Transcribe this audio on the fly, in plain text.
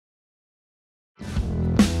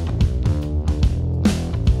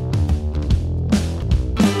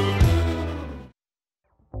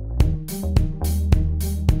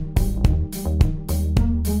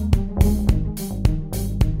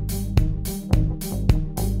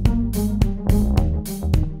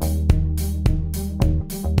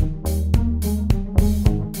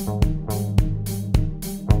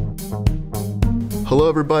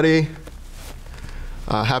everybody.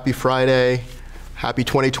 Happy Friday. Happy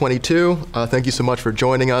 2022. Thank you so much for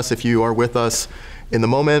joining us. If you are with us in the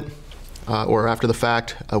moment or after the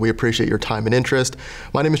fact, we appreciate your time and interest.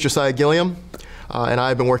 My name is Josiah Gilliam, and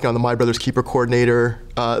I've been working on the My Brother's Keeper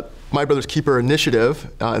My Brother's Keeper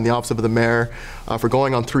initiative in the Office of the Mayor for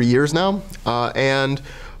going on 3 years now.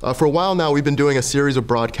 For a while now, we've been doing a series of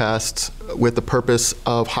broadcasts with the purpose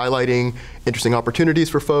of highlighting interesting opportunities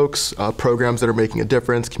for folks, programs that are making a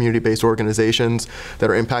difference, community-based organizations that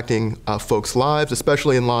are impacting folks' lives,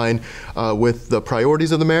 especially in line with the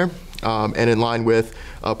priorities of the mayor and in line with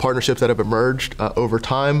partnerships that have emerged over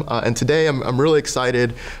time. And today, I'm really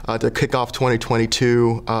excited to kick off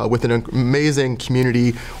 2022 with an amazing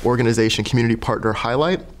community organization, community partner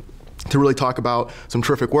highlight, to really talk about some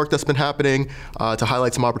terrific work that's been happening, to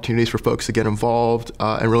highlight some opportunities for folks to get involved,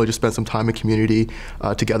 and really just spend some time in community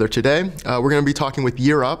together today. We're going to be talking with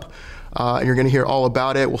Year Up, and you're going to hear all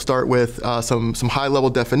about it. We'll start with some high-level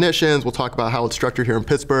definitions. We'll talk about how it's structured here in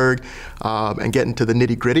Pittsburgh, and get into the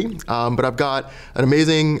nitty-gritty. But I've got an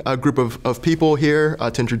amazing group of people here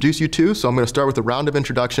to introduce you to, so I'm going to start with a round of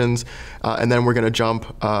introductions, and then we're going to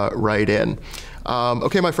jump right in.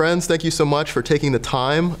 Okay, my friends, thank you so much for taking the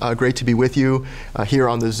time. Great to be with you here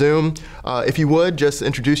on the Zoom. If you would, just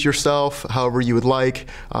introduce yourself however you would like,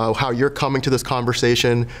 how you're coming to this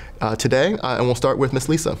conversation today, and we'll start with Miss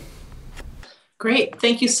Lisa. Great,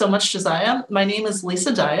 thank you so much, Josiah. My name is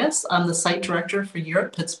Lisa Dyas. I'm the site director for Year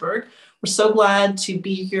Up Pittsburgh. We're so glad to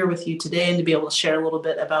be here with you today and to be able to share a little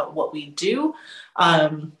bit about what we do.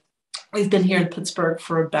 We've been here in Pittsburgh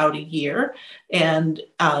for about a year and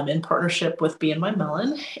in partnership with BNY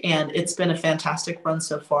Mellon, and it's been a fantastic run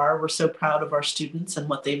so far. We're so proud of our students and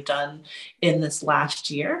what they've done in this last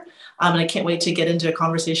year. And I can't wait to get into a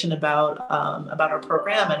conversation about our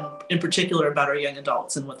program and in particular about our young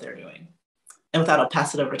adults and what they're doing. And with that, I'll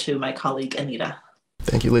pass it over to my colleague, Anita.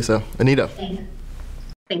 Thank you, Lisa. Anita.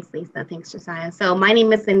 Thanks, Lisa. Thanks, Josiah. So my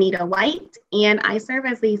name is Anita White, and I serve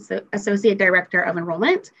as the Associate Director of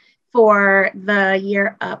Enrollment for the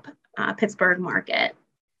Year Up Pittsburgh market.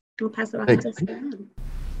 I'll pass it off to Sarah.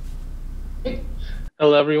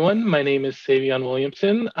 Hello, everyone. My name is Cevian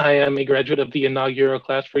Williamson. I am a graduate of the inaugural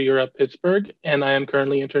class for Year Up Pittsburgh, and I am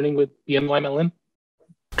currently interning with BNY Mellon.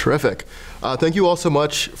 Terrific. Thank you all so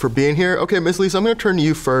much for being here. Okay, Ms. Lisa, I'm going to turn to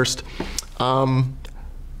you first.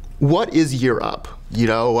 What is Year Up? You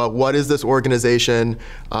know, what is this organization?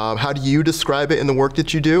 How do you describe it in the work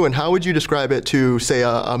that you do? And how would you describe it to, say,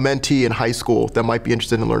 a mentee in high school that might be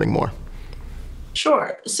interested in learning more?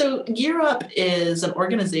 Sure. So Year Up is an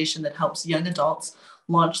organization that helps young adults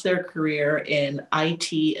launch their career in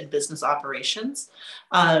IT and business operations.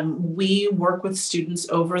 We work with students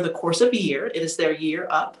over the course of a year. It is their year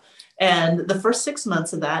up. And the first 6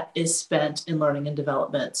 months of that is spent in learning and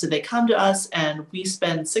development. So they come to us and we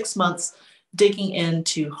spend 6 months digging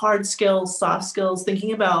into hard skills, soft skills,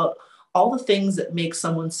 thinking about all the things that make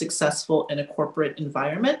someone successful in a corporate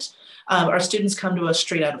environment. Our students come to us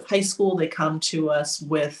straight out of high school. They come to us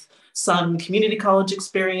with some community college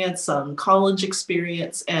experience, some college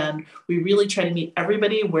experience, and we really try to meet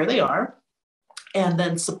everybody where they are and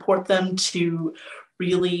then support them to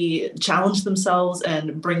really challenge themselves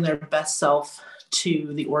and bring their best self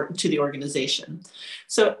to the organization.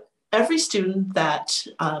 So every student that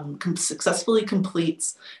successfully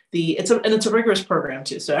completes it's a rigorous program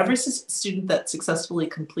too. So every student that successfully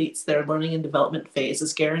completes their learning and development phase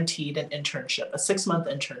is guaranteed an internship, a 6-month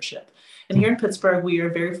internship. And here in Pittsburgh, we are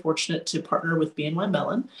very fortunate to partner with BNY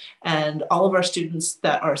Mellon, and all of our students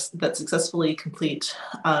that successfully complete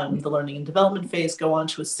the learning and development phase go on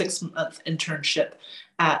to a 6-month internship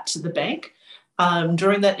at the bank.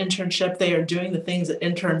 During that internship, they are doing the things that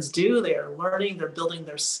interns do. They are learning, they're building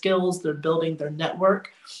their skills, they're building their network.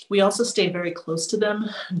 We also stay very close to them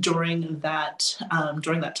during that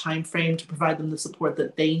time frame to provide them the support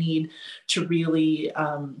that they need to really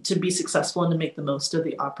to be successful and to make the most of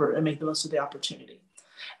the opportunity.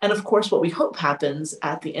 And of course, what we hope happens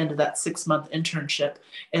at the end of that 6-month internship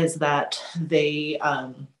is that they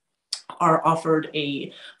are offered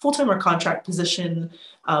a full-time or contract position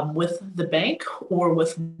with the bank or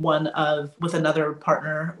with another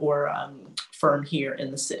partner or firm here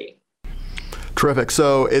in the city. Terrific.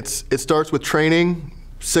 So it starts with training,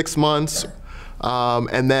 6 months,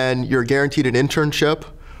 and then you're guaranteed an internship,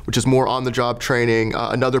 which is more on-the-job training,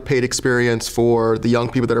 another paid experience for the young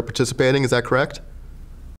people that are participating. Is that correct?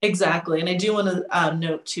 Exactly. And I do want to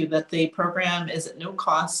note too that the program is at no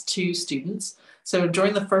cost to students. So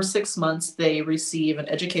during the first 6 months, they receive an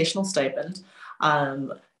educational stipend.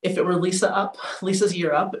 if it were Lisa's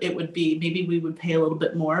Year Up, it would be, maybe we would pay a little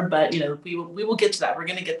bit more, but we will get to that. We're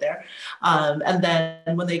going to get there. And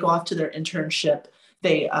then when they go off to their internship,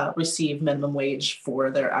 they receive minimum wage for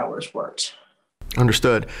their hours worked.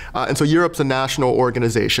 Understood. And so Year Up's a national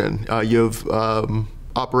organization. You have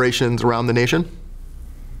operations around the nation?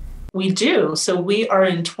 We do. So we are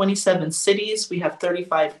in 27 cities. We have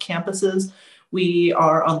 35 campuses. We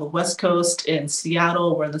are on the West Coast in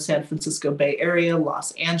Seattle. We're in the San Francisco Bay Area,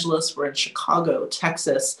 Los Angeles. We're in Chicago,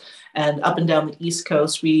 Texas, and up and down the East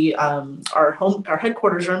Coast. Our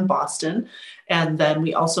headquarters are in Boston. And then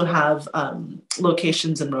we also have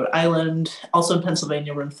locations in Rhode Island, also in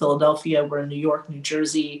Pennsylvania. We're in Philadelphia. We're in New York, New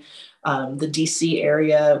Jersey, the DC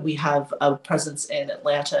area. We have a presence in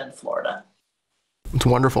Atlanta and Florida. It's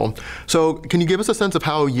wonderful. So can you give us a sense of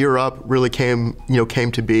how Year Up really came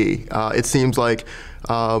to be? It seems like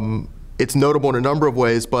it's notable in a number of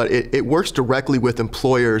ways, but it works directly with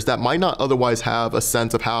employers that might not otherwise have a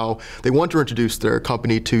sense of how they want to introduce their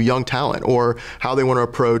company to young talent, or how they want to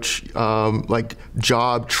approach like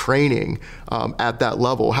job training at that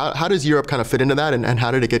level. How does Year Up kind of fit into that, and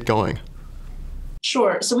how did it get going?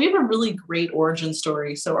 Sure. So we have a really great origin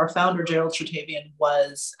story. So our founder, Gerald Chertavian,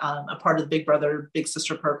 was a part of the Big Brother, Big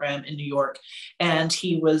Sister program in New York. And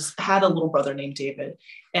he had a little brother named David.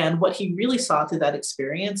 And what he really saw through that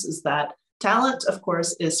experience is that talent, of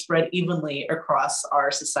course, is spread evenly across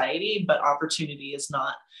our society, but opportunity is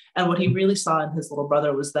not. And what he really saw in his little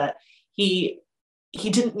brother was that he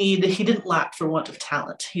didn't lack for want of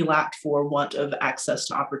talent. He lacked for want of access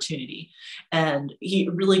to opportunity. And he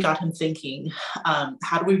really got him thinking,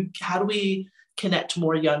 how do we connect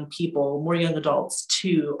more young people, more young adults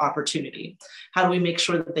to opportunity? How do we make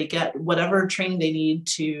sure that they get whatever training they need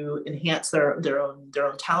to enhance their own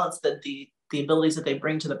talents, that the abilities that they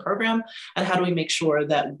bring to the program? And how do we make sure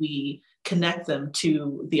that we connect them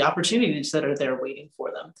to the opportunities that are there waiting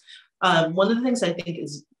for them? One of the things I think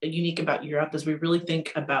is unique about Year Up is we really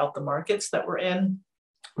think about the markets that we're in.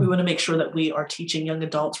 We want to make sure that we are teaching young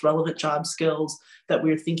adults relevant job skills, that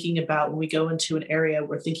we're thinking about when we go into an area,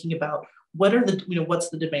 we're thinking about what's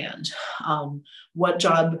the demand? What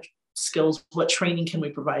job skills, what training can we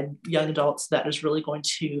provide young adults that is really going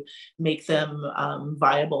to make them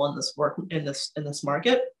viable in this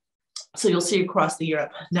market? So you'll see across the Year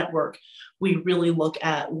Up network, we really look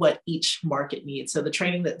at what each market needs. So the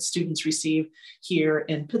training that students receive here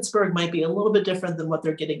in Pittsburgh might be a little bit different than what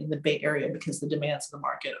they're getting in the Bay Area, because the demands of the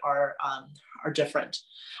market are different.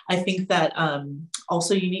 I think that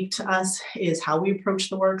also unique to us is how we approach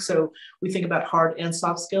the work. So we think about hard and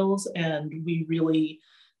soft skills, and we really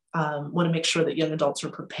want to make sure that young adults are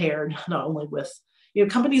prepared, not only with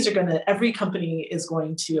every company is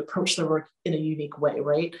going to approach their work in a unique way,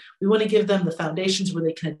 right? We want to give them the foundations where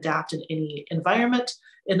they can adapt in any environment,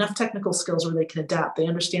 enough technical skills where they can adapt. They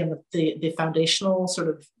understand the foundational sort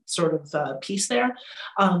of piece there,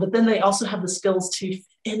 but then they also have the skills to fit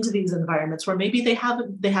into these environments where maybe they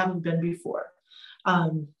haven't been before.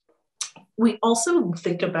 We also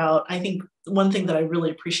think about, I think one thing that I really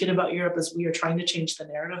appreciate about Year Up is we are trying to change the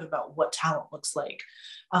narrative about what talent looks like.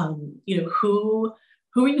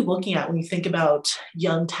 Who are you looking at when you think about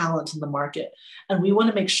young talent in the market? And we want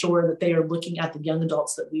to make sure that they are looking at the young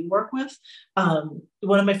adults that we work with.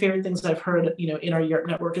 One of my favorite things I've heard, in our Year Up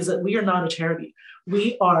network is that we are not a charity.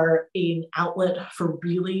 We are an outlet for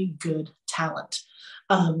really good talent.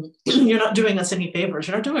 You're not doing us any favors.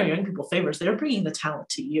 You're not doing our young people favors. They're bringing the talent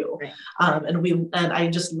to you. Right. And I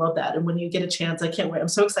just love that. And when you get a chance, I can't wait. I'm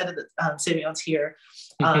so excited that Cevian's here.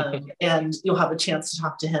 And you'll have a chance to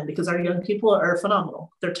talk to him, because our young people are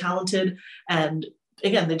phenomenal. They're talented. And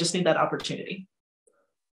again, they just need that opportunity.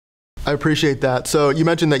 I appreciate that. So you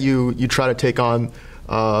mentioned that you try to take on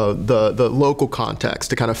the local context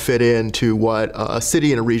to kind of fit into what a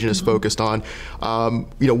city and a region is focused on.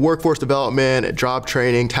 Workforce development, job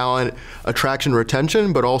training, talent attraction,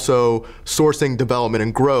 retention, but also sourcing, development,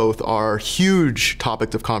 and growth are huge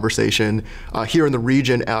topics of conversation here in the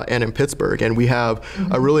region and in Pittsburgh. And we have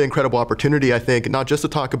a really incredible opportunity, I think, not just to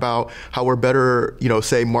talk about how we're better,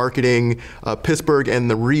 say, marketing Pittsburgh and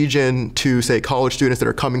the region to, say, college students that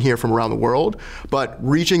are coming here from around the world, but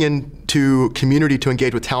reaching into community to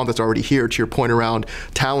engage with talent that's already here. To your point around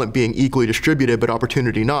talent being equally distributed, but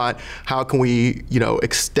opportunity not, how can we,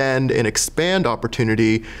 extend and expand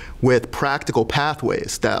opportunity with practical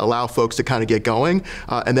pathways that allow folks to kind of get going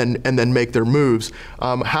and then make their moves?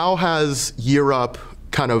 How has Year Up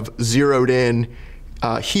kind of zeroed in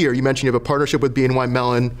here? You mentioned you have a partnership with BNY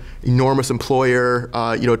Mellon, enormous employer,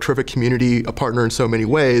 a terrific community, a partner in so many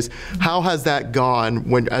ways. How has that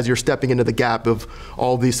gone as you're stepping into the gap of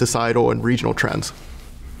all these societal and regional trends?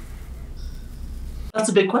 That's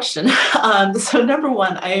a big question. So number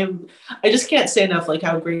one, I just can't say enough like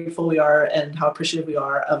how grateful we are and how appreciative we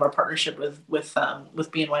are of our partnership with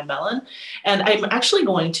BNY Mellon. And I'm actually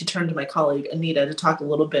going to turn to my colleague Anita to talk a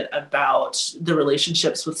little bit about the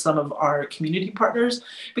relationships with some of our community partners,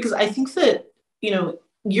 because I think that,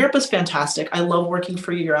 Europe is fantastic. I love working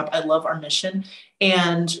for Europe. I love our mission,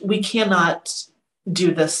 and we cannot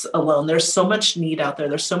do this alone. There's so much need out there.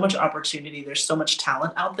 There's so much opportunity. There's so much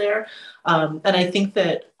talent out there. And I think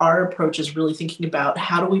that our approach is really thinking about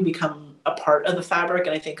how do we become a part of the fabric.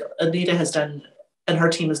 And I think Anita has done, and her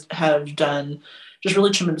team have done just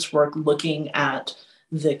really tremendous work looking at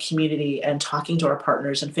the community and talking to our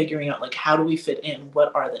partners and figuring out like, how do we fit in?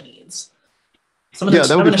 What are the needs?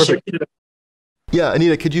 That would be perfect. Yeah,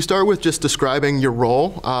 Anita, could you start with just describing your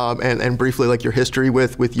role and briefly like your history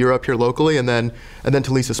with Year Up here locally, and then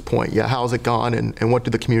to Lisa's point, how's it gone and what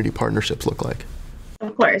do the community partnerships look like?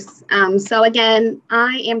 Of course. So again,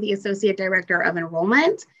 I am the Associate Director of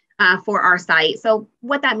Enrollment for our site. So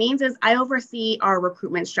what that means is I oversee our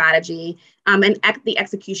recruitment strategy and the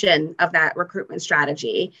execution of that recruitment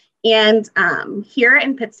strategy. And here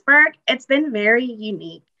in Pittsburgh, it's been very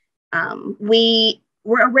unique. We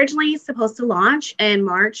were originally supposed to launch in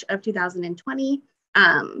March of 2020,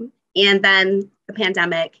 and then the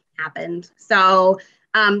pandemic happened. So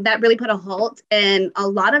that really put a halt in a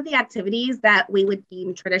lot of the activities that we would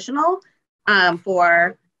deem traditional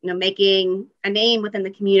for making a name within the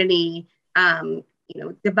community,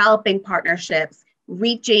 developing partnerships,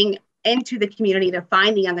 reaching into the community to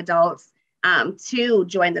find the young adults to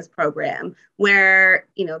join this program, where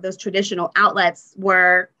those traditional outlets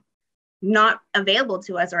were not available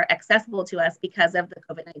to us or accessible to us because of the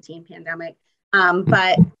COVID-19 pandemic.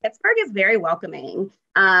 But Pittsburgh is very welcoming.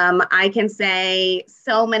 I can say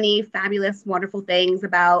so many fabulous, wonderful things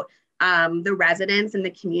about the residents and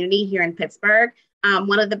the community here in Pittsburgh.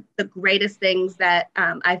 One of the greatest things that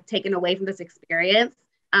I've taken away from this experience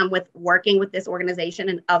with working with this organization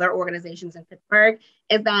and other organizations in Pittsburgh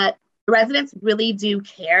is that the residents really do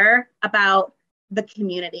care about the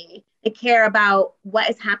community. They care about what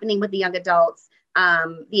is happening with the young adults,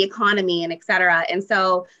 the economy, and et cetera. And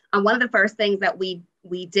so one of the first things that we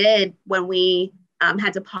did when we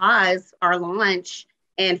had to pause our launch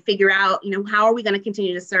and figure out, how are we going to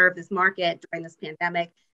continue to serve this market during this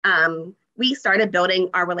pandemic? We started building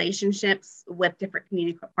our relationships with different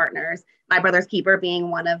community partners, My Brother's Keeper being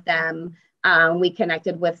one of them. We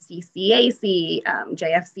connected with CCAC,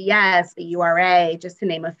 JFCS, the URA, just to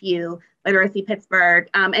name a few, Literacy Pittsburgh.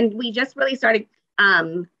 And we just really started,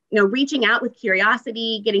 reaching out with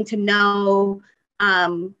curiosity, getting to know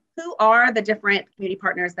who are the different community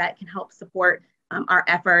partners that can help support our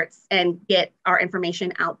efforts and get our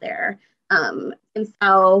information out there. And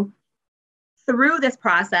so through this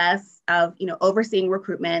process of, overseeing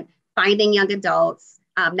recruitment, finding young adults,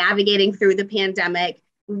 navigating through the pandemic,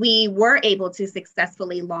 we were able to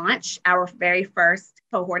successfully launch our very first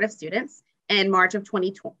cohort of students in March of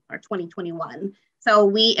 2021. So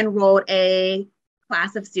we enrolled a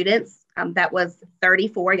class of students that was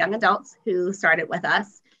 34 young adults who started with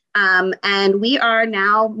us. And we are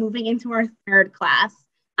now moving into our third class.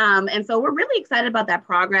 And so we're really excited about that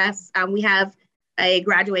progress. We have a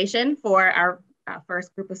graduation for our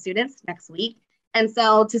first group of students next week. And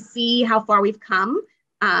so to see how far we've come,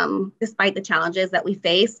 despite the challenges that we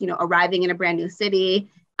face, arriving in a brand new city,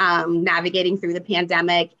 navigating through the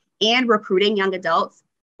pandemic, and recruiting young adults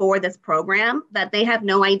for this program that they have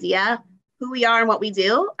no idea who we are and what we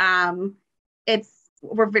do.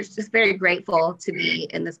 We're just very grateful to be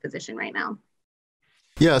in this position right now.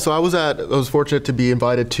 Yeah, so I was fortunate to be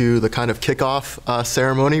invited to the kind of kickoff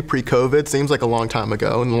ceremony pre-COVID. Seems like a long time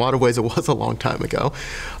ago. In a lot of ways, it was a long time ago.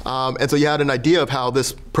 And so you had an idea of how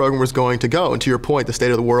this program was going to go. And to your point, the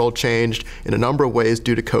state of the world changed in a number of ways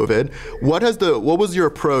due to COVID. What was your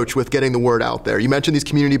approach with getting the word out there? You mentioned these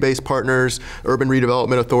community-based partners, Urban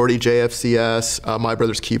Redevelopment Authority, JFCS, My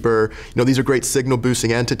Brother's Keeper. These are great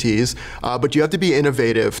signal-boosting entities. But you have to be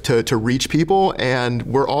innovative to reach people. And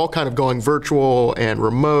we're all kind of going virtual and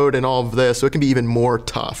remote and all of this, so it can be even more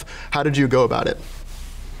tough. How did you go about it?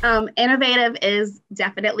 Innovative is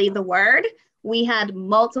definitely the word. We had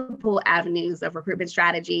multiple avenues of recruitment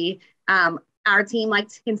strategy. Our team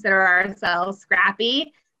likes to consider ourselves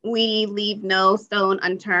scrappy. We leave no stone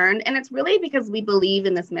unturned. And it's really because we believe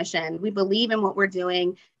in this mission. We believe in what we're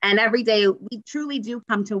doing. And every day we truly do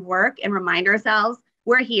come to work and remind ourselves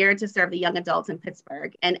we're here to serve the young adults in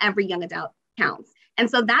Pittsburgh, and every young adult counts. And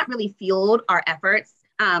so that really fueled our efforts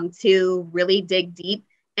to really dig deep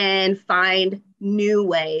and find new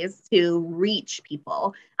ways to reach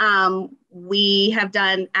people. We have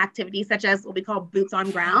done activities such as what we call boots on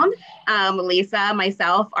ground. Lisa,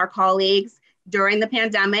 myself, our colleagues, during the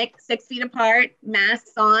pandemic, 6 feet apart,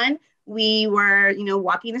 masks on, we were,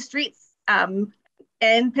 walking the streets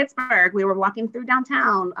in Pittsburgh. We were walking through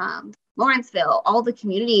downtown, Lawrenceville, all the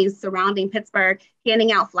communities surrounding Pittsburgh,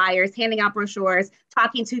 handing out flyers, handing out brochures,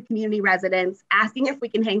 talking to community residents, asking if we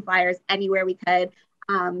can hang flyers anywhere we could.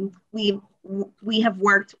 We have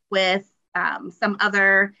worked with some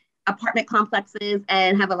other apartment complexes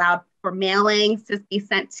and have allowed for mailings to be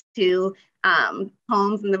sent to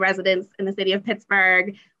homes and the residents in the city of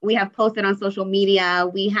Pittsburgh. We have posted on social media.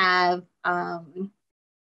 We have,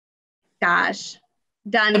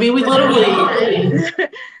 done. I mean, we literally,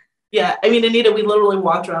 yeah. I mean, Anita, we literally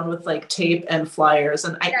walked around with like tape and flyers.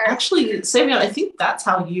 And I actually, Cevian, I think that's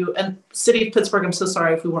how you, and City of Pittsburgh, I'm so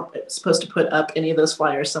sorry if we weren't supposed to put up any of those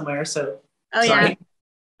flyers somewhere. So sorry.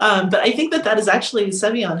 Yeah. But I think that is actually,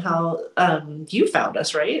 Cevian, how you found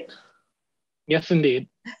us, right? Yes, indeed.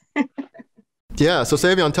 Yeah, so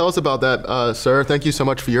Cevian, tell us about that, sir. Thank you so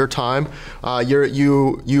much for your time.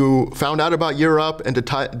 You found out about Year Up and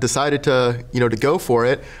decided to go for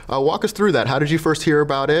it. Walk us through that. How did you first hear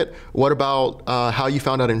about it? What about how you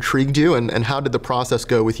found out intrigued you, and how did the process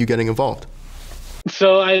go with you getting involved?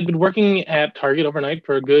 So I had been working at Target overnight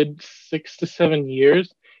for a good 6 to 7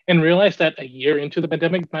 years and realized that a year into the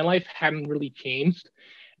pandemic, my life hadn't really changed.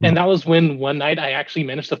 And that was when one night I actually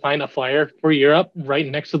managed to find a flyer for Year Up right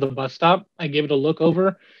next to the bus stop. I gave it a look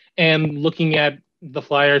over, and looking at the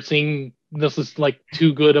flyer, seeing this is like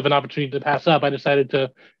too good of an opportunity to pass up, I decided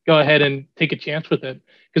to go ahead and take a chance with it,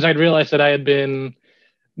 because I'd realized that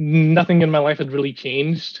nothing in my life had really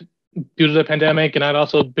changed due to the pandemic, and I'd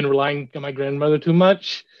also been relying on my grandmother too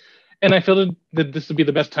much. And I felt that this would be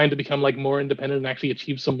the best time to become like more independent and actually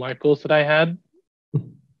achieve some life goals that I had.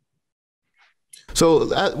 So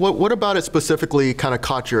what about it specifically kind of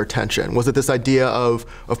caught your attention? Was it this idea of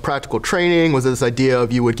practical training? Was it this idea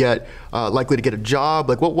of you would get likely to get a job?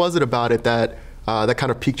 Like, what was it about it that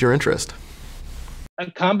kind of piqued your interest?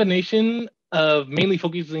 A combination of mainly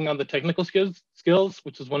focusing on the technical skills,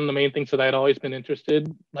 which is one of the main things that I'd always been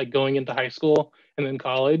interested, like going into high school and then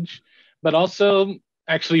college, but also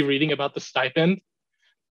actually reading about the stipend.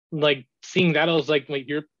 Like seeing that, I was like, wait,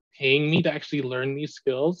 you're paying me to actually learn these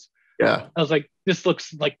skills? Yeah. I was like, this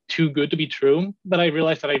looks like too good to be true, but I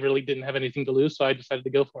realized that I really didn't have anything to lose, so I decided to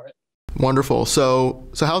go for it. Wonderful. So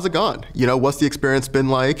how's it gone? What's the experience been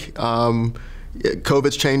like?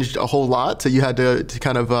 COVID's changed a whole lot, so you had to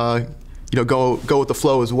kind of go with the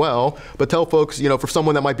flow as well. But tell folks, for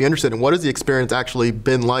someone that might be interested in, what has the experience actually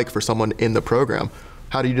been like for someone in the program?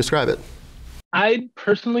 How do you describe it? I'd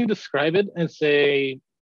personally describe it as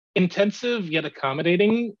intensive yet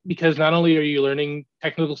accommodating, because not only are you learning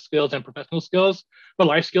technical skills and professional skills, but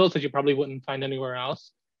life skills that you probably wouldn't find anywhere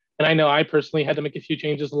else. And I know I personally had to make a few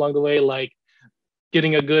changes along the way, like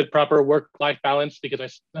getting a good, proper work-life balance,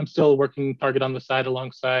 because I'm still working Target on the side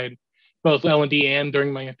alongside both L&D and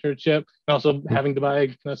during my internship, and also having to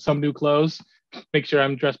buy some new clothes, make sure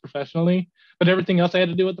I'm dressed professionally. But everything else I had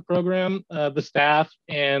to do with the program, the staff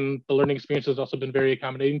and the learning experience has also been very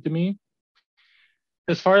accommodating to me.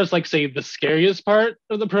 As far as the scariest part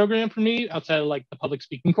of the program for me, outside of the public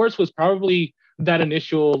speaking course, was probably that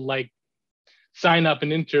initial sign up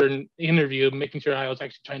and interview, making sure I was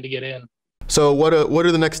actually trying to get in. So what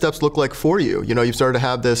do the next steps look like for you? You've started to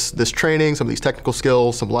have this training, some of these technical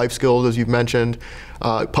skills, some life skills, as you've mentioned,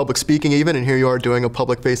 public speaking even, and here you are doing a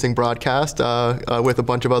public-facing broadcast with a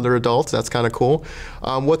bunch of other adults. That's kind of cool.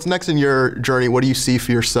 What's next in your journey? What do you see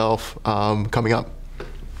for yourself coming up?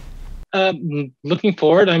 Looking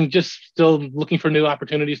forward, I'm just still looking for new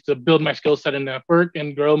opportunities to build my skill set and network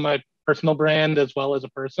and grow my personal brand as well as a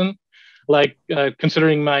person.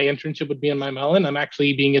 Considering my internship with BNY Mellon, I'm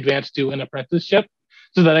actually being advanced to an apprenticeship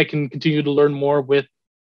so that I can continue to learn more with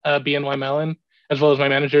BNY Mellon, as well as my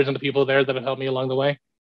managers and the people there that have helped me along the way.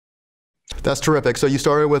 That's terrific. So you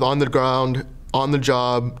started with on the ground, on the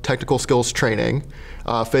job technical skills training,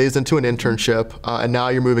 phased into an internship, and now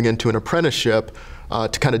you're moving into an apprenticeship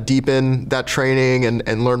to kind of deepen that training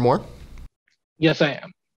and learn more? Yes, I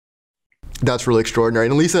am. That's really extraordinary.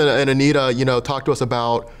 And Lisa and Anita, talk to us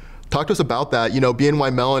about that.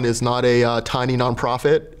 BNY Mellon is not a tiny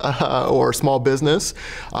nonprofit or small business.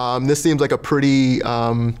 This seems like a pretty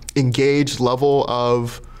engaged level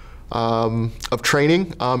of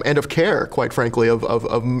training and of care, quite frankly,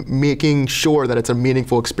 of making sure that it's a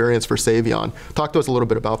meaningful experience for Cevian. Talk to us a little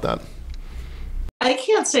bit about that. I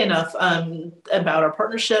can't say enough about our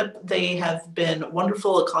partnership. They have been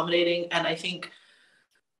wonderful, accommodating, and I think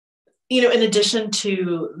in addition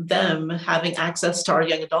to them having access to our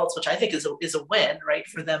young adults, which I think is a win, right,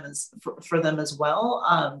 for them as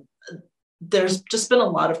well. There's just been a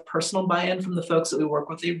lot of personal buy-in from the folks that we work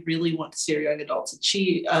with. They really want to see our young adults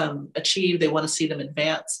achieve. They want to see them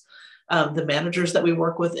advance. The managers that we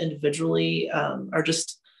work with individually are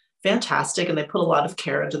just fantastic, and they put a lot of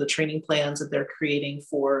care into the training plans that they're creating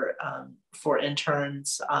for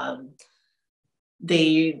interns.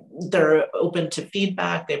 They're open to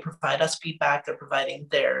feedback. They provide us feedback. They're providing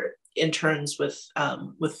their interns with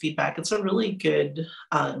feedback. It's a really good,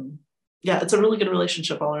 it's a really good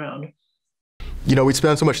relationship all around. We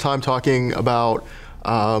spend so much time talking about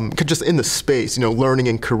just in the space, learning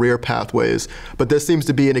and career pathways, but this seems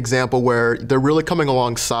to be an example where they're really coming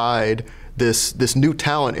alongside this new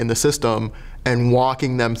talent in the system and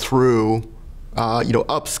walking them through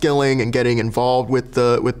upskilling and getting involved with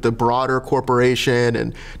the broader corporation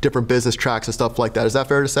and different business tracks and stuff like that. Is that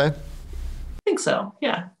fair to say? I think so.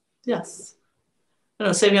 Yeah. Yes. I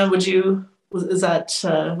don't know, Cevian, would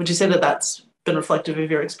you say that that's been reflective of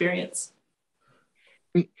your experience?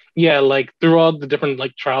 Yeah, like through all the different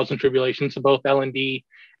trials and tribulations of both L&D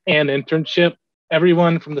and internship,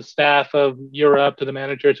 everyone from the staff of Year Up to the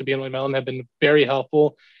manager to BNY Mellon have been very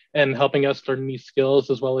helpful in helping us learn these skills,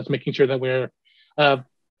 as well as making sure that we're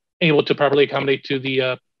able to properly accommodate to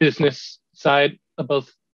the business side of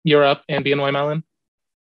both Year Up and BNY Mellon.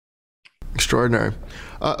 Extraordinary.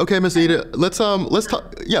 Okay, Ms. Anita, let's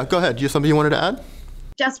talk. Yeah, go ahead. Do you have something you wanted to add?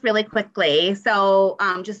 Just really quickly. So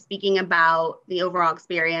just speaking about the overall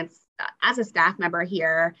experience as a staff member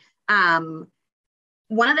here,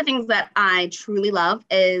 one of the things that I truly love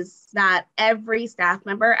is that every staff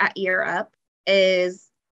member at Year Up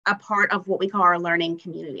is a part of what we call our learning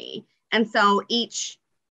community. And so each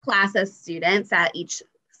class of students at each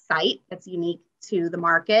site that's unique to the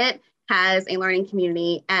market has a learning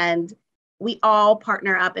community, and we all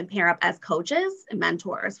partner up and pair up as coaches and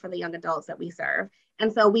mentors for the young adults that we serve.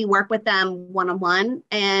 And so we work with them one-on-one,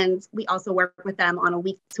 and we also work with them on a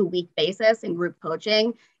week-to-week basis in group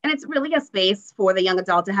coaching. And it's really a space for the young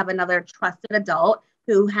adult to have another trusted adult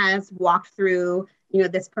who has walked through,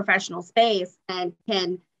 this professional space and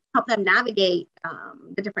can help them navigate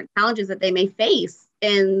the different challenges that they may face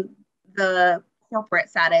in the corporate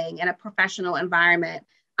setting and a professional environment.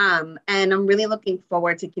 And I'm really looking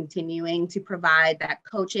forward to continuing to provide that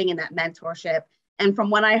coaching and that mentorship. And from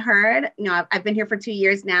what I heard, I've been here for 2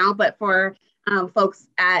 years now, but for folks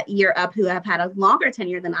at Year Up who have had a longer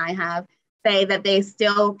tenure than I have, say that they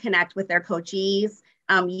still connect with their coachees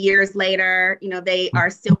years later. They are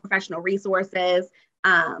still professional resources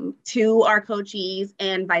to our coachees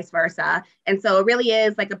and vice versa. And so it really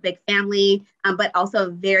is like a big family, but also a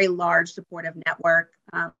very large supportive network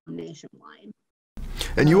nationwide.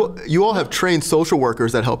 And you all have trained social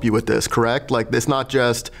workers that help you with this, correct? Like, it's not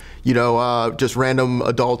just just random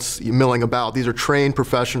adults milling about. These are trained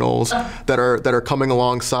professionals that are coming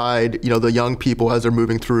alongside the young people as they're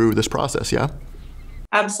moving through this process. Yeah.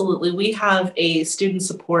 Absolutely. We have a student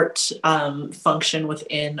support function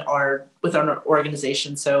within our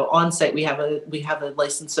organization. So on site, we have a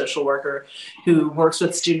licensed social worker who works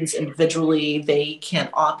with students individually. They can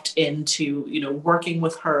opt into working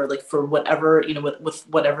with her for whatever with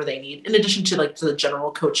whatever they need, in addition to to the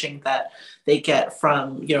general coaching that they get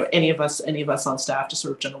from any of us on staff, just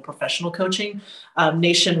sort of general professional coaching.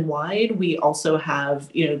 Nationwide, we also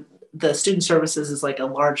have the student services is like a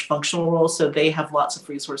large functional role. So they have lots of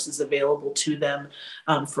resources available to them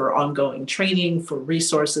for ongoing training, for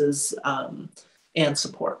resources and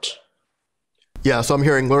support. Yeah, so I'm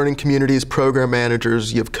hearing learning communities, program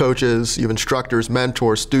managers, you have coaches, you have instructors,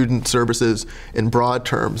 mentors, student services in broad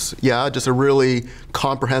terms. Yeah, just a really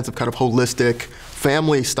comprehensive kind of holistic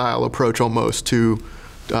family style approach almost to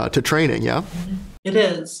training, yeah? It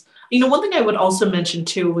is. One thing I would also mention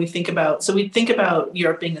too, we think about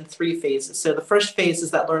Year Up being in 3 phases. So the first phase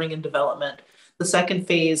is that learning and development. The second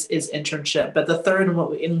phase is internship, but the third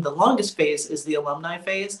and in the longest phase is the alumni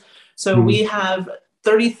phase. So we have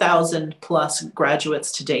 30,000 plus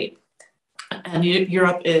graduates to date. And Year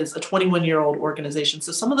Up is a 21-year-old organization.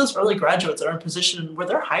 So some of those early graduates are in a position where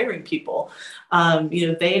they're hiring people.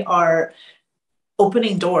 They are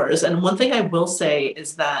opening doors. And one thing I will say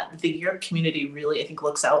is that the Year Up community really, I think,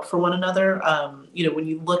 looks out for one another. When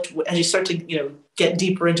you as you start to, get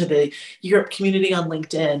deeper into the Year Up community on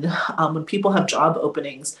LinkedIn, when people have job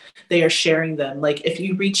openings, they are sharing them. Like if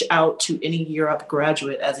you reach out to any Year Up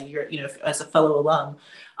graduate as a fellow alum,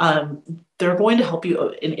 they're going to help you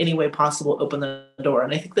in any way possible open the door.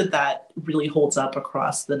 And I think that really holds up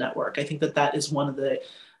across the network. I think that is one of the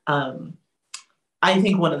I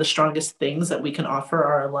think one of the strongest things that we can offer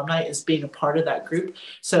our alumni is being a part of that group.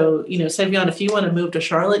 So, Cevian, if you want to move to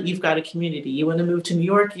Charlotte, you've got a community. You want to move to New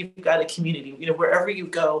York, you've got a community. Wherever you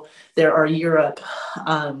go, there are Europe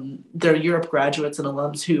graduates and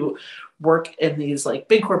alums who work in these like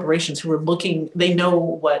big corporations who are looking. They know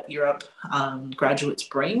what Europe graduates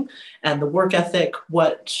bring and the work ethic.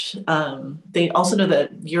 They also know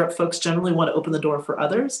that Europe folks generally want to open the door for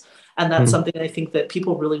others. And that's something I think that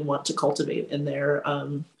people really want to cultivate in their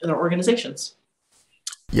organizations.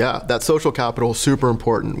 Yeah, that social capital is super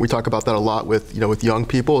important. We talk about that a lot with young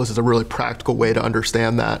people. This is a really practical way to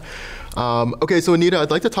understand that. Okay, so Anita,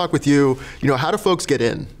 I'd like to talk with you. How do folks get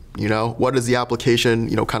in? What does the application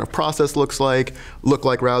kind of process look like?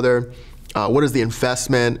 What is the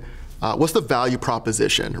investment? What's the value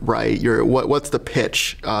proposition, right? What's the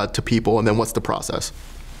pitch to people, and then what's the process?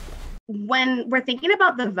 When we're thinking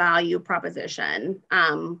about the value proposition,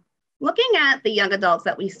 looking at the young adults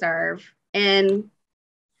that we serve and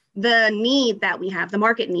the need that we have, the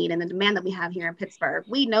market need and the demand that we have here in Pittsburgh,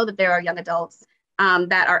 we know that there are young adults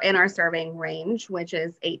that are in our serving range, which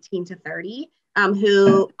is 18 to 30,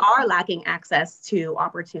 who are lacking access to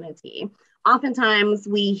opportunity. Oftentimes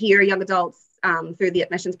we hear young adults through the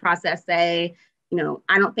admissions process say,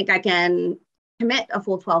 I don't think I can commit a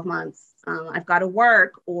full 12 months. I've got to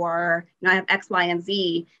work, or I have X, Y, and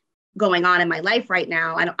Z going on in my life right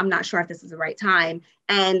now. I'm not sure if this is the right time.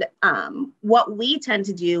 And what we tend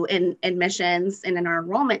to do in admissions and in our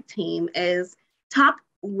enrollment team is talk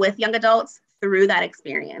with young adults through that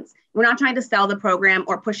experience. We're not trying to sell the program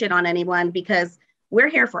or push it on anyone, because we're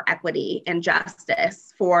here for equity and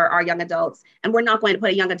justice for our young adults. And we're not going to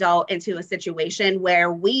put a young adult into a situation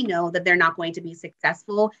where we know that they're not going to be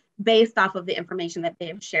successful based off of the information that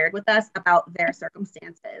they've shared with us about their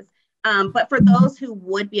circumstances. But for those who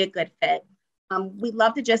would be a good fit, we'd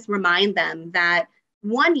love to just remind them that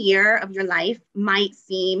 1 year of your life might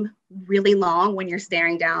seem really long when you're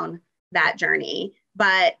staring down that journey.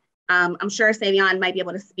 But I'm sure Cevian might be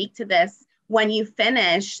able to speak to this. When you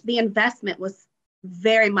finish, the investment was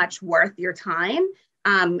very much worth your time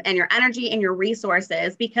and your energy and your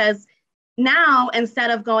resources, because now, instead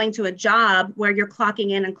of going to a job where you're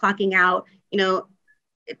clocking in and clocking out,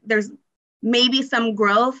 there's maybe some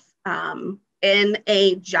growth in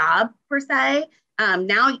a job per se.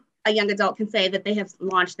 Now a young adult can say that they have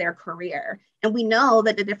launched their career. And we know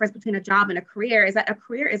that the difference between a job and a career is that a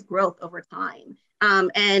career is growth over time.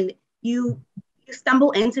 And you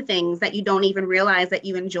stumble into things that you don't even realize that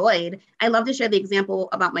you enjoyed. I love to share the example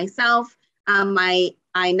about myself.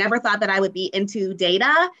 I never thought that I would be into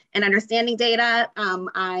data and understanding data.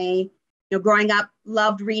 Growing up,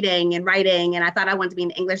 loved reading and writing, and I thought I wanted to be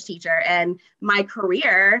an English teacher. And my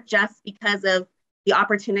career, just because of the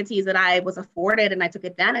opportunities that I was afforded and I took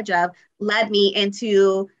advantage of, led me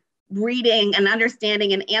into reading and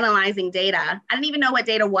understanding and analyzing data. I didn't even know what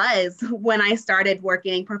data was when I started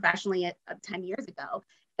working professionally 10 years ago.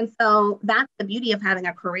 And so that's the beauty of having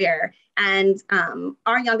a career. And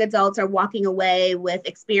our young adults are walking away with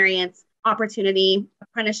experience, opportunity,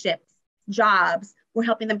 apprenticeships, jobs. We're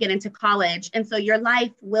helping them get into college. And so your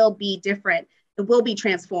life will be different. It will be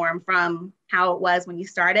transformed from how it was when you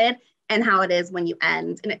started and how it is when you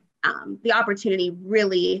end. And the opportunity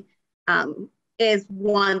really is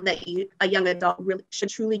one that a young adult really should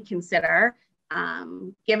truly consider,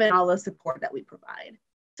 given all the support that we provide.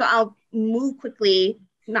 So I'll move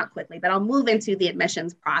I'll move into the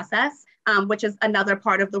admissions process, which is another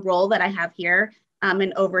part of the role that I have here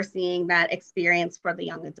in overseeing that experience for the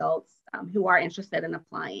young adults who are interested in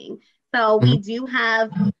applying. So we do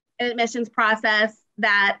have an admissions process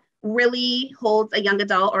that really holds a young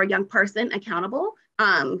adult or a young person accountable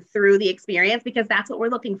through the experience, because that's what we're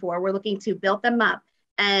looking for. We're looking to build them up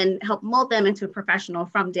and help mold them into a professional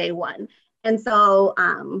from day one. And so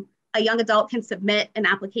a young adult can submit an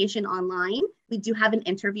application online. We do have an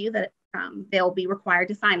interview that they'll be required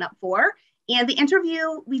to sign up for. And the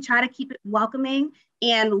interview, we try to keep it welcoming,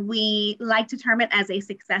 and we like to term it as a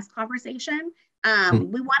success conversation.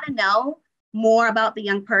 We want to know more about the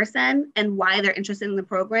young person and why they're interested in the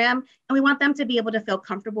program. And we want them to be able to feel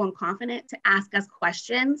comfortable and confident to ask us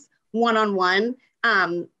questions one-on-one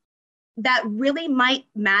that really might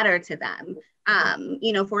matter to them.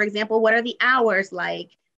 For example, what are the hours like?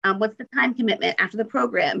 What's the time commitment after the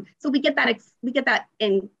program? So we get that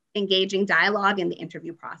engaging dialogue in the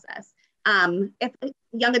interview process. If a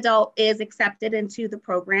young adult is accepted into the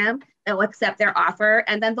program, they'll accept their offer,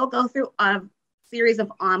 and then they'll go through a series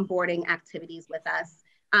of onboarding activities with us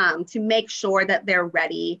to make sure that they're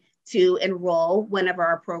ready to enroll whenever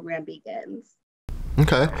our program begins.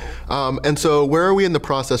 Okay. And so where are we in the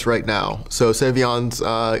process right now? So Cevian's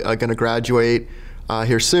going to graduate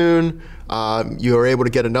here soon. You were able to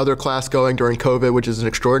get another class going during COVID, which is an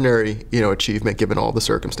extraordinary, achievement given all the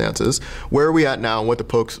circumstances. Where are we at now and what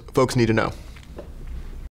the folks need to know?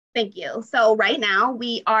 Thank you. So right now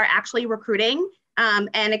we are actually recruiting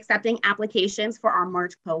and accepting applications for our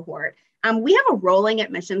March cohort. We have a rolling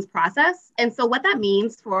admissions process. And so what that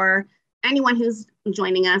means for anyone who's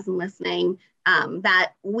joining us and listening,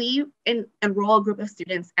 that we enroll a group of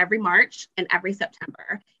students every March and every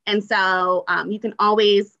September. And so you can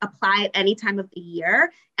always apply at any time of the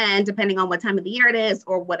year. And depending on what time of the year it is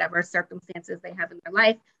or whatever circumstances they have in their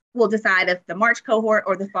life, we'll decide if the March cohort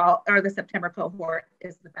or the fall or the September cohort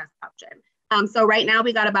is the best option. So right now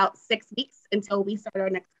we got about 6 weeks until we start our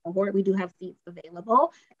next cohort. We do have seats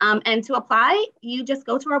available. And to apply, you just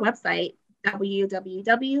go to our website,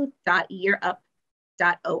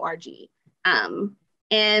 www.yearup.org.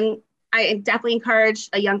 And I definitely encourage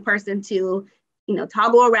a young person to,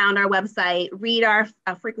 toggle around our website, read our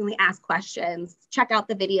frequently asked questions, check out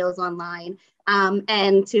the videos online.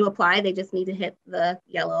 And to apply, they just need to hit the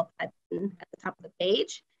yellow button at the top of the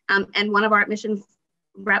page. And one of our admissions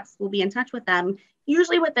reps will be in touch with them,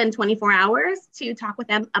 usually within 24 hours, to talk with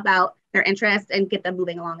them about their interest and get them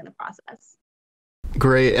moving along in the process.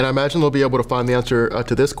 Great, and I imagine they'll be able to find the answer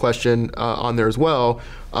to this question on there as well.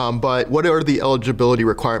 But what are the eligibility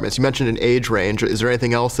requirements? You mentioned an age range. Is there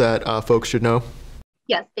anything else that folks should know?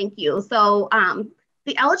 Yes, thank you. So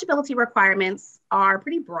the eligibility requirements are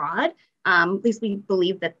pretty broad, at least we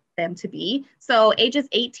believe them to be. So ages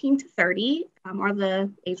 18 to 30 are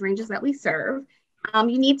the age ranges that we serve.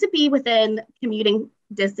 You need to be within commuting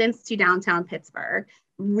distance to downtown Pittsburgh.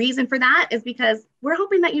 Reason for that is because we're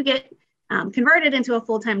hoping that you get converted into a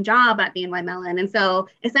full-time job at BNY Mellon. And so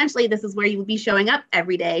essentially this is where you will be showing up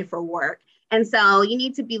every day for work. And so you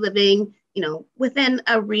need to be living, within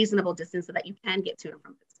a reasonable distance so that you can get to and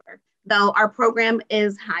from Pittsburgh. Though our program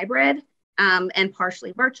is hybrid and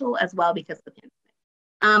partially virtual as well because of the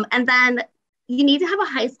pandemic. And then you need to have a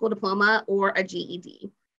high school diploma or a GED.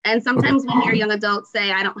 And sometimes we hear young adults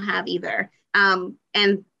say, I don't have either. And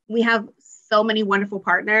we have so many wonderful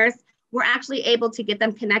partners. We're actually able to get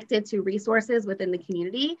them connected to resources within the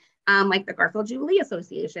community, like the Garfield Jubilee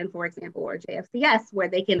Association, for example, or JFCS, where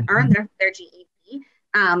they can earn their GED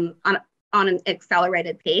on an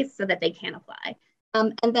accelerated pace so that they can apply.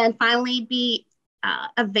 And then finally be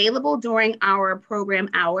available during our program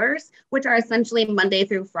hours, which are essentially Monday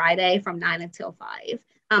through Friday from 9 until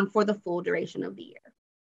 5 for the full duration of the year.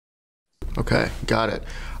 Okay, got it.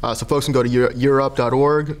 So folks can go to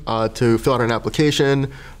yearup.org to fill out an application,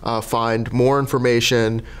 find more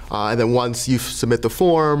information, and then once you submit the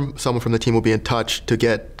form, someone from the team will be in touch to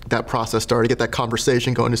get that process started, get that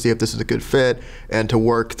conversation going to see if this is a good fit, and to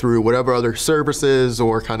work through whatever other services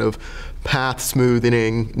or kind of path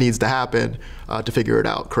smoothing needs to happen to figure it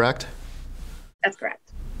out, correct? That's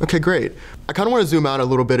correct. Okay, great. I kind of want to zoom out a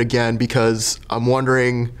little bit again because I'm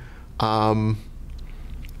wondering,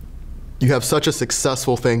 you have such a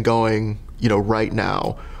successful thing going, right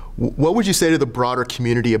now. What would you say to the broader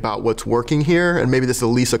community about what's working here? And maybe this is a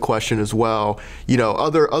Lisa question as well.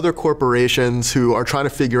 Other corporations who are trying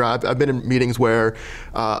to figure out, I've been in meetings where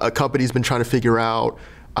a company's been trying to figure out,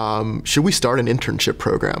 should we start an internship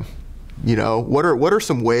program? What are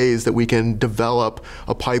some ways that we can develop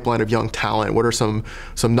a pipeline of young talent? What are some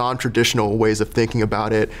non-traditional ways of thinking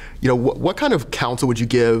about it? What kind of counsel would you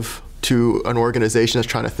give to an organization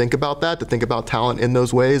that's trying to think about that, to think about talent in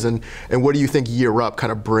those ways? And what do you think Year Up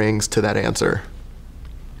kind of brings to that answer?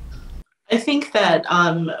 I think that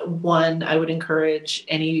one, I would encourage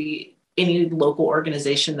any local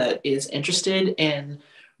organization that is interested in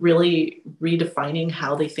really redefining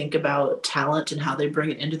how they think about talent and how they bring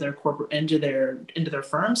it into their into their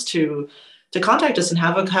firms to contact us and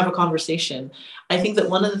have a conversation. I think that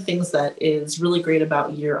one of the things that is really great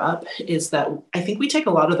about Year Up is that I think we take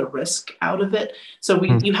a lot of the risk out of it. So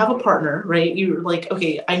you have a partner, right? You're like,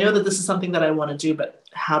 okay, I know that this is something that I want to do, but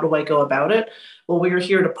how do I go about it? Well, we're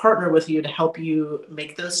here to partner with you to help you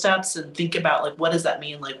make those steps and think about like, what does that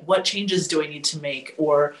mean? Like, what changes do I need to make?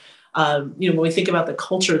 Or when we think about the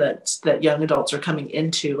culture that young adults are coming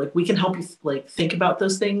into, like we can help you like think about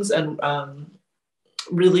those things and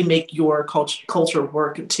really make your culture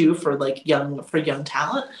work too for young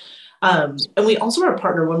talent. And we also are a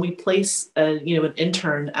partner when we place an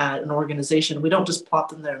intern at an organization. We don't just plop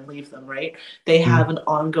them there and leave them, right? They have an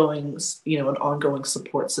ongoing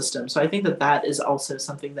support system. So I think that is also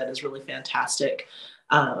something that is really fantastic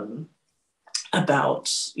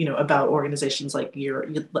about organizations like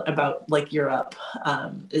Year Up,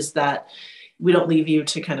 is that we don't leave you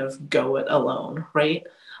to kind of go it alone, right?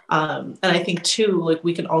 And I think too, like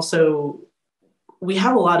we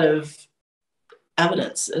have a lot of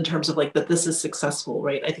evidence in terms of like that this is successful,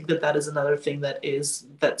 right? I think that is another thing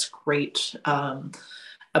that's great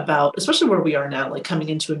about, especially where we are now, like coming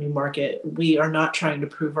into a new market. We are not trying to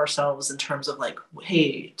prove ourselves in terms of like,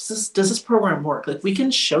 hey, does this program work? Like we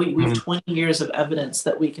can show you, we have 20 years of evidence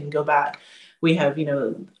that we can go back. We have,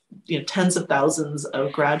 tens of thousands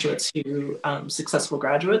of graduates who, successful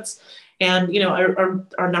graduates. And,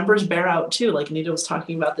 our numbers bear out too. Like Anita was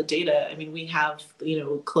talking about the data. I mean, we have,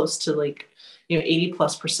 close to like,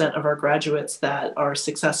 80+% of our graduates that are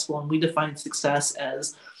successful. And we define success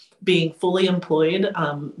as being fully employed,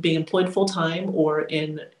 being employed full-time or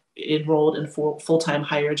enrolled in full-time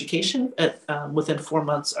higher education within 4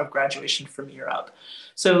 months of graduation from Year Up.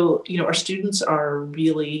 So, our students are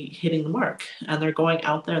really hitting the mark and they're going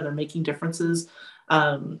out there, they're making differences.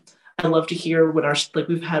 I love to hear when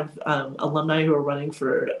we've had alumni who are running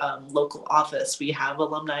for local office. We have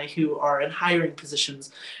alumni who are in hiring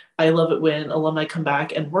positions. I love it when alumni come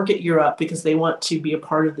back and work at Year Up because they want to be a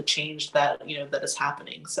part of the change that, that is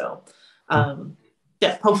happening. So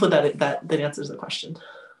hopefully that answers the question.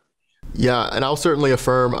 Yeah, and I'll certainly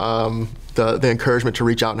affirm the encouragement to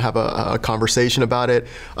reach out and have a conversation about it,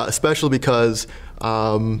 especially because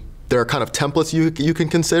there are kind of templates you can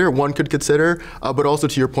consider, one could consider, but also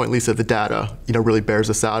to your point, Lisa, the data, really bears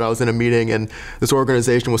this out. I was in a meeting and this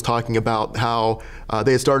organization was talking about how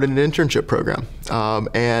they had started an internship program.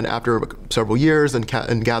 And after several years and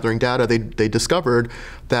gathering data, they discovered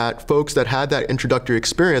that folks that had that introductory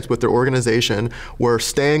experience with their organization were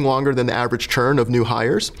staying longer than the average churn of new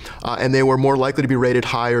hires, and they were more likely to be rated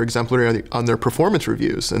higher exemplary on their performance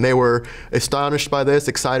reviews. And they were astonished by this,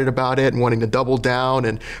 excited about it, and wanting to double down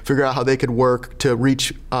and figure out how they could work to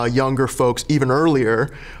reach younger folks even earlier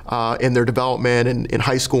in their development and in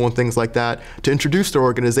high school and things like that, to introduce their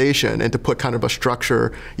organization and to put kind of a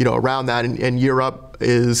structure around that. And Year Up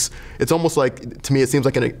it's almost like, to me, it seems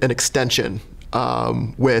like an extension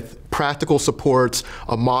with practical supports,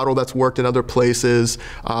 a model that's worked in other places,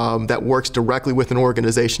 that works directly with an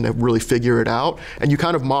organization to really figure it out. And you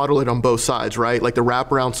kind of model it on both sides, right? Like the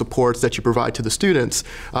wraparound supports that you provide to the students,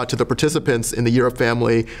 to the participants in the Year Up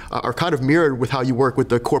family are kind of mirrored with how you work with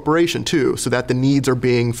the corporation too, so that the needs are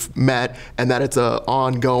being met and that it's an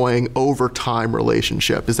ongoing, over time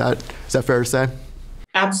relationship. Is that fair to say?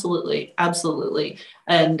 Absolutely, absolutely.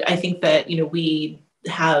 And I think that, we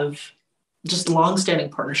have just longstanding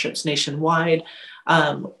partnerships nationwide.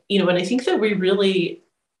 And I think that we really,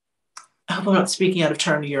 I hope I'm not speaking out of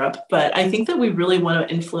turn to Year Up, but I think that we really want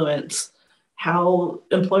to influence how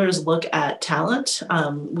employers look at talent.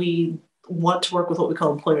 We want to work with what we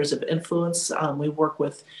call employers of influence. We work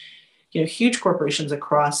with huge corporations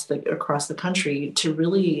across the country to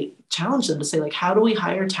really challenge them to say, like, how do we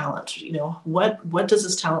hire talent? What does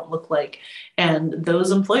this talent look like? And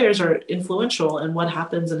those employers are influential in what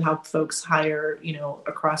happens and how folks hire,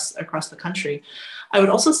 across the country. I would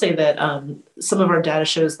also say that some of our data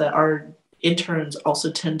shows that our interns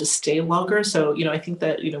also tend to stay longer. So, I think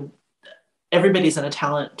that, everybody's in a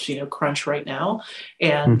talent, crunch right now,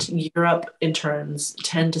 and Year Up interns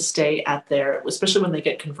tend to stay at especially when they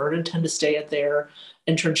get converted, tend to stay at their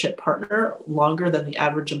internship partner longer than the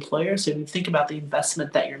average employer. So if you think about the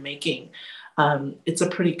investment that you're making, it's a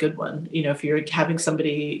pretty good one. If you're having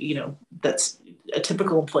somebody, that's a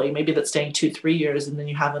typical employee, maybe that's staying 2-3 years, and then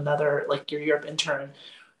you have another, like your Year Up intern,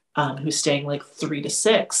 who's staying like 3 to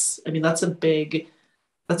 6. I mean, that's a big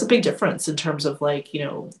difference in terms of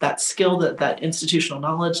that skill, that institutional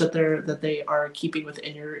knowledge that they are keeping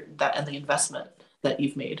within and the investment that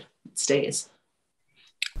you've made stays.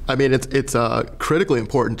 I mean, it's critically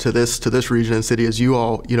important to this region and city, as you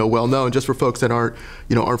all well know. And just for folks that aren't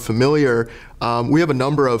familiar, we have a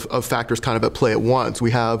number of factors kind of at play at once.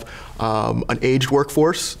 We have an aged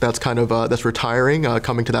workforce that's kind of that's retiring,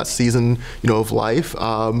 coming to that season of life.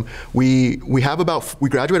 We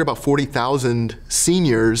graduate about 40,000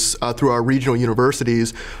 seniors through our regional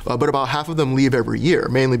universities, but about half of them leave every year,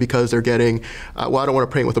 mainly because they're getting I don't want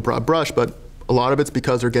to paint with a broad brush, but a lot of it's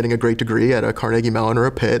because they're getting a great degree at a Carnegie Mellon or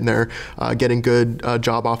a Pitt, and they're getting good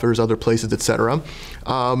job offers other places, et cetera.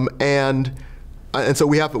 And so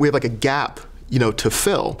we have like a gap to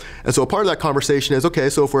fill. And so a part of that conversation is, okay,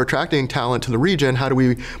 so if we're attracting talent to the region, how do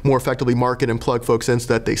we more effectively market and plug folks in so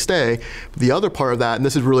that they stay? The other part of that, and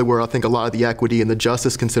this is really where I think a lot of the equity and the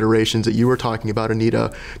justice considerations that you were talking about,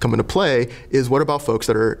 Anita, come into play, is what about folks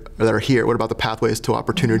that are here? What about the pathways to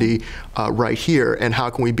opportunity right here? And how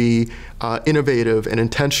can we be innovative and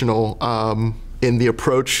intentional in the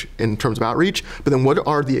approach in terms of outreach, but then what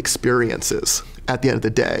are the experiences at the end of the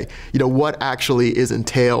day? What actually is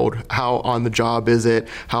entailed? How on the job is it?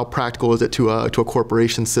 How practical is it to a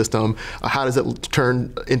corporation system? How does it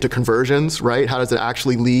turn into conversions, right? How does it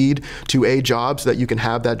actually lead to a job so that you can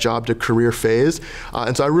have that job to career phase?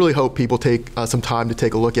 And so I really hope people take some time to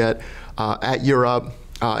take a look at Year Up,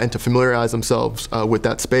 and to familiarize themselves with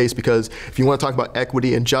that space, because if you want to talk about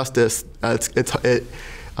equity and justice,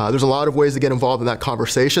 there's a lot of ways to get involved in that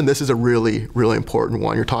conversation. This is a really, really important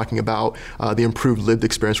one. You're talking about the improved lived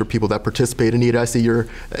experience for people that participate. Anita, I see you're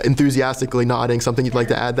enthusiastically nodding. Something you'd like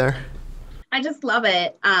to add there? I just love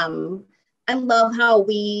it. I love how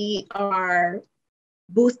we are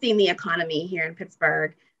boosting the economy here in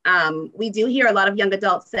Pittsburgh. We do hear a lot of young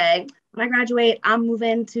adults say, when I graduate, I'm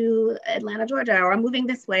moving to Atlanta, Georgia, or I'm moving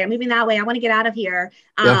this way, I'm moving that way, I want to get out of here.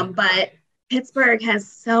 But Pittsburgh has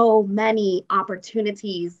so many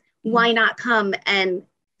opportunities. Why not come and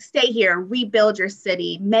stay here, rebuild your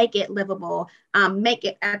city, make it livable, make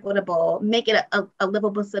it equitable, make it a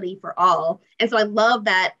livable city for all. And so I love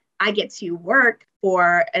that I get to work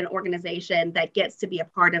for an organization that gets to be a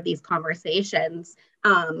part of these conversations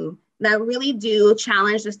that really do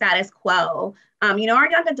challenge the status quo. Our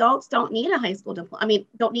young adults don't need a high school diploma.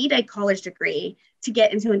 Don't need a college degree to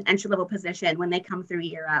get into an entry-level position when they come through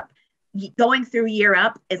Year Up. Going through Year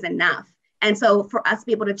Up is enough. And so for us to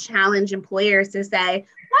be able to challenge employers to say,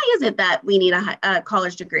 why is it that we need a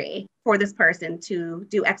college degree for this person to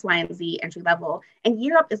do X, Y, and Z entry level? And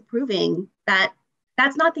Year Up is proving that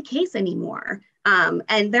that's not the case anymore.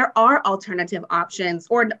 And there are alternative options,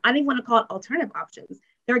 or I don't even want to call it alternative options.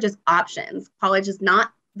 They're just options. College is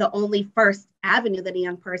not the only first avenue that a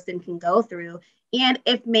young person can go through. And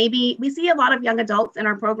if maybe we see a lot of young adults in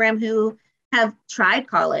our program who have tried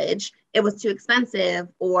college, it was too expensive,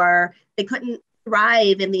 or they couldn't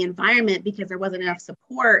thrive in the environment because there wasn't enough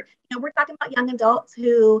support. We're talking about young adults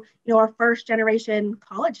who, are first generation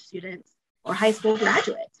college students or high school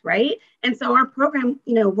graduates, right? And so our program,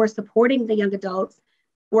 we're supporting the young adults,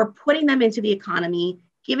 we're putting them into the economy,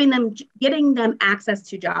 getting them access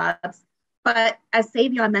to jobs. But as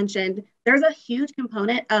Cevian mentioned, there's a huge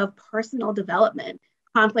component of personal development,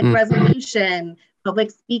 conflict resolution, public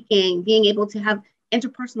speaking, being able to have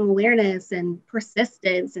interpersonal awareness and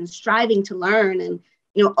persistence and striving to learn. And,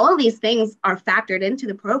 all of these things are factored into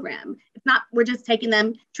the program. It's not, we're just taking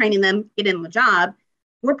them, training them, getting them a job.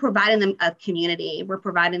 We're providing them a community. We're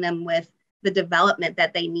providing them with the development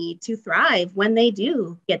that they need to thrive when they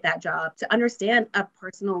do get that job, to understand a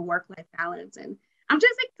personal work-life balance. And I'm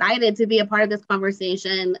just excited to be a part of this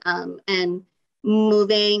conversation and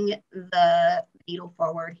moving the needle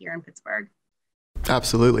forward here in Pittsburgh.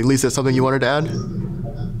 Absolutely. Lisa, something you wanted to add?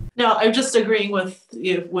 No, I'm just agreeing with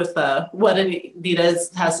what Anita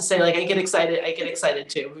has to say. Like, I get excited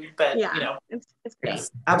too. But it's great.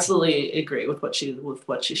 Yes, absolutely agree with what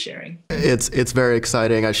she's sharing. It's very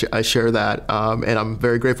exciting. I share that, and I'm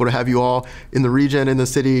very grateful to have you all in the region, in the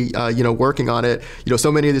city, working on it.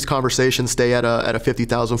 So many of these conversations stay at a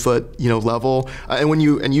 50,000 foot level, and when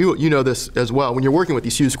you know this as well. When you're working with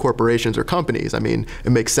these huge corporations or companies,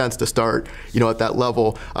 it makes sense to start at that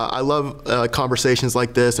level. I love conversations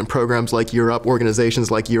like this and programs like Year Up, organizations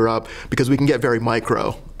like Year Up, because we can get very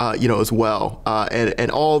micro, as well.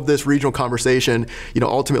 And all of this regional conversation,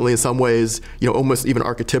 ultimately in some ways, almost even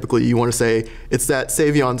archetypically, you want to say it's that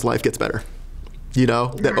Cevian's life gets better.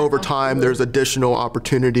 That over time there's additional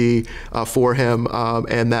opportunity for him,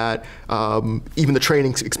 and that even the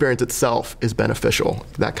training experience itself is beneficial,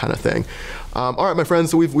 that kind of thing. All right, my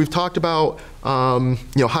friends, so we've talked about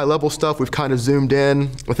high level stuff. We've kind of zoomed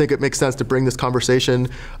in. I think it makes sense to bring this conversation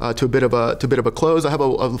to a bit of a close. I have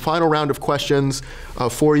a final round of questions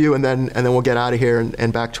for you, and then we'll get out of here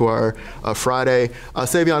and back to our Friday.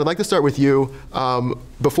 Cevian, I'd like to start with you.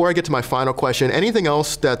 Before I get to my final question, anything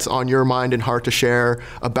else that's on your mind and heart to share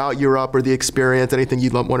about Year Up or the experience? Anything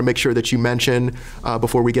you'd want to make sure that you mention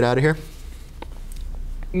before we get out of here?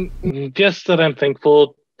 Just that I'm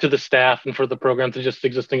thankful to the staff and for the program to just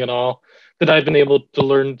existing at all, that I've been able to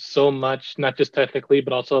learn so much, not just technically,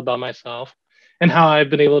 but also about myself and how I've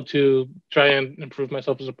been able to try and improve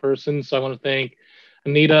myself as a person. So I want to thank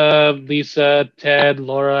Anita, Lisa, Ted,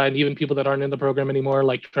 Laura, and even people that aren't in the program anymore,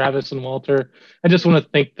 like Travis and Walter. I just want to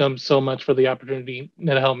thank them so much for the opportunity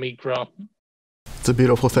that helped me grow. It's a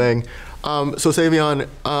beautiful thing. So Cevian,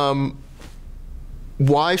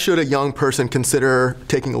 why should a young person consider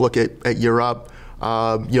taking a look at Year Up?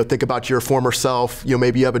 Think about your former self.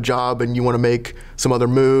 Maybe you have a job and you want to make some other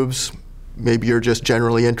moves. Maybe you're just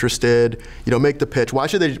generally interested. Make the pitch. Why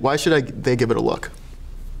should they give it a look?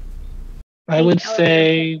 I would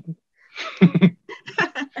say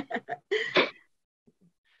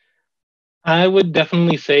I would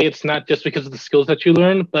definitely say it's not just because of the skills that you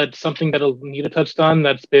learn, but something that Anita touched on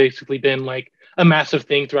that's basically been like a massive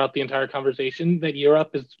thing throughout the entire conversation, that Year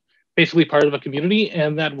Up is basically part of a community,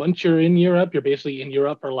 and that once you're in Year Up, you're basically in Year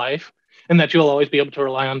Up for life, and that you'll always be able to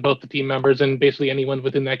rely on both the team members and basically anyone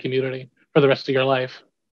within that community for the rest of your life.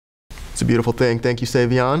 It's a beautiful thing. Thank you,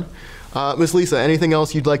 Cevian. Ms. Lisa, anything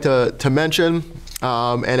else you'd like to mention?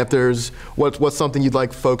 And if there's, what's something you'd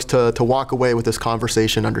like folks to walk away with this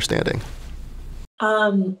conversation understanding?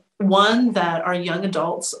 One, that our young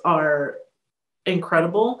adults are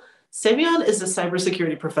incredible. Cevian is a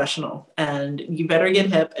cybersecurity professional, and you better get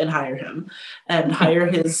hip and hire him, and hire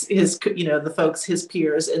his the folks, his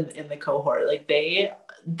peers in the cohort. Like they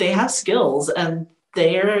have skills, and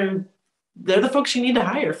they're the folks you need to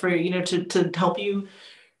hire for to help you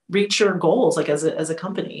reach your goals, like as a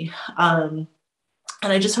company. And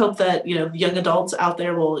I just hope that young adults out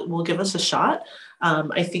there will give us a shot.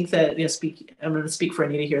 I think that I'm going to speak for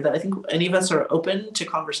Anita here, that I think any of us are open to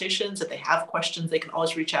conversations. If they have questions, they can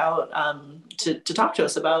always reach out to talk to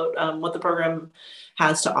us about what the program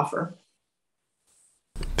has to offer.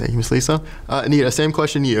 Thank you, Ms. Lisa. Anita, same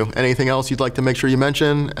question to you. Anything else you'd like to make sure you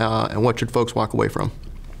mention, and what should folks walk away from?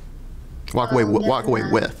 Walk away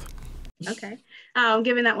with. Okay.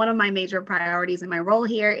 Given that one of my major priorities in my role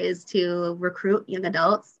here is to recruit young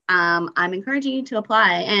adults, I'm encouraging you to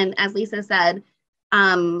apply. And as Lisa said,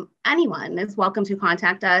 anyone is welcome to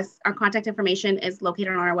contact us. Our contact information is located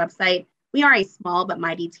on our website. We are a small but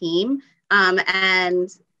mighty team, and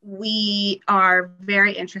we are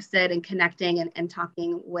very interested in connecting and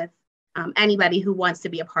talking with anybody who wants to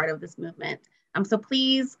be a part of this movement. So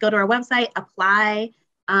please go to our website, apply,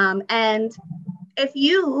 and if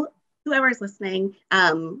whoever is listening,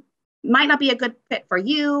 might not be a good fit for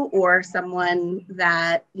you or someone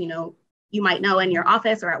that, you might know in your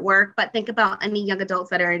office or at work, but think about any young adults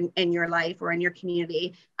that are in your life or in your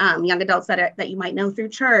community, young adults that you might know through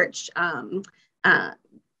church,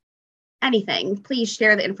 anything. Please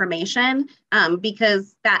share the information,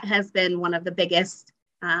 because that has been one of the biggest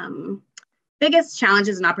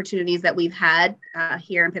challenges and opportunities that we've had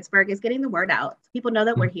here in Pittsburgh, is getting the word out. People know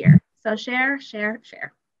that we're here. So share.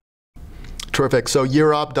 Terrific. So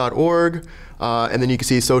yearup.org, and then you can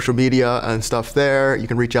see social media and stuff there. You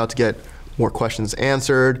can reach out to get more questions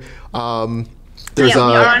answered. We are on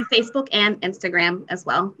Facebook and Instagram as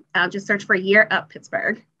well. Just search for Year Up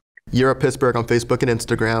Pittsburgh. Year Up Pittsburgh on Facebook and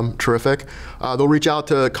Instagram. Terrific. They'll reach out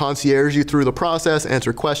to concierge you through the process,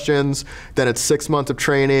 answer questions. Then it's 6 months of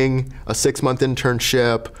training, a 6-month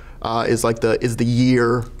internship is the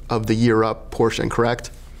year of the Year Up portion, correct?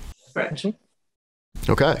 Correct.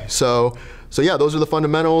 Okay, so yeah, those are the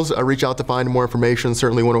fundamentals. Reach out to find more information.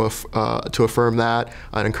 Certainly want to affirm that.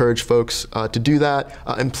 I'd encourage folks to do that.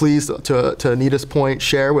 And please, to Anita's point,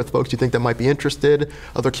 share with folks you think that might be interested,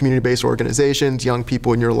 other community-based organizations, young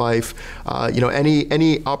people in your life.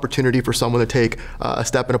 Any opportunity for someone to take a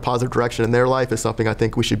step in a positive direction in their life is something I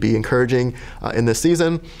think we should be encouraging in this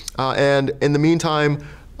season. And in the meantime,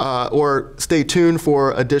 or stay tuned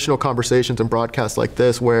for additional conversations and broadcasts like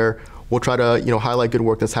this, where we'll try to highlight good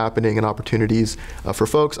work that's happening and opportunities for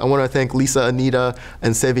folks. I want to thank Lisa, Anita,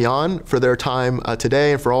 and Cevian for their time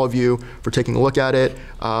today, and for all of you for taking a look at it.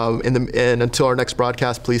 And until our next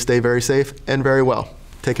broadcast, please stay very safe and very well.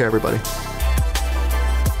 Take care, everybody.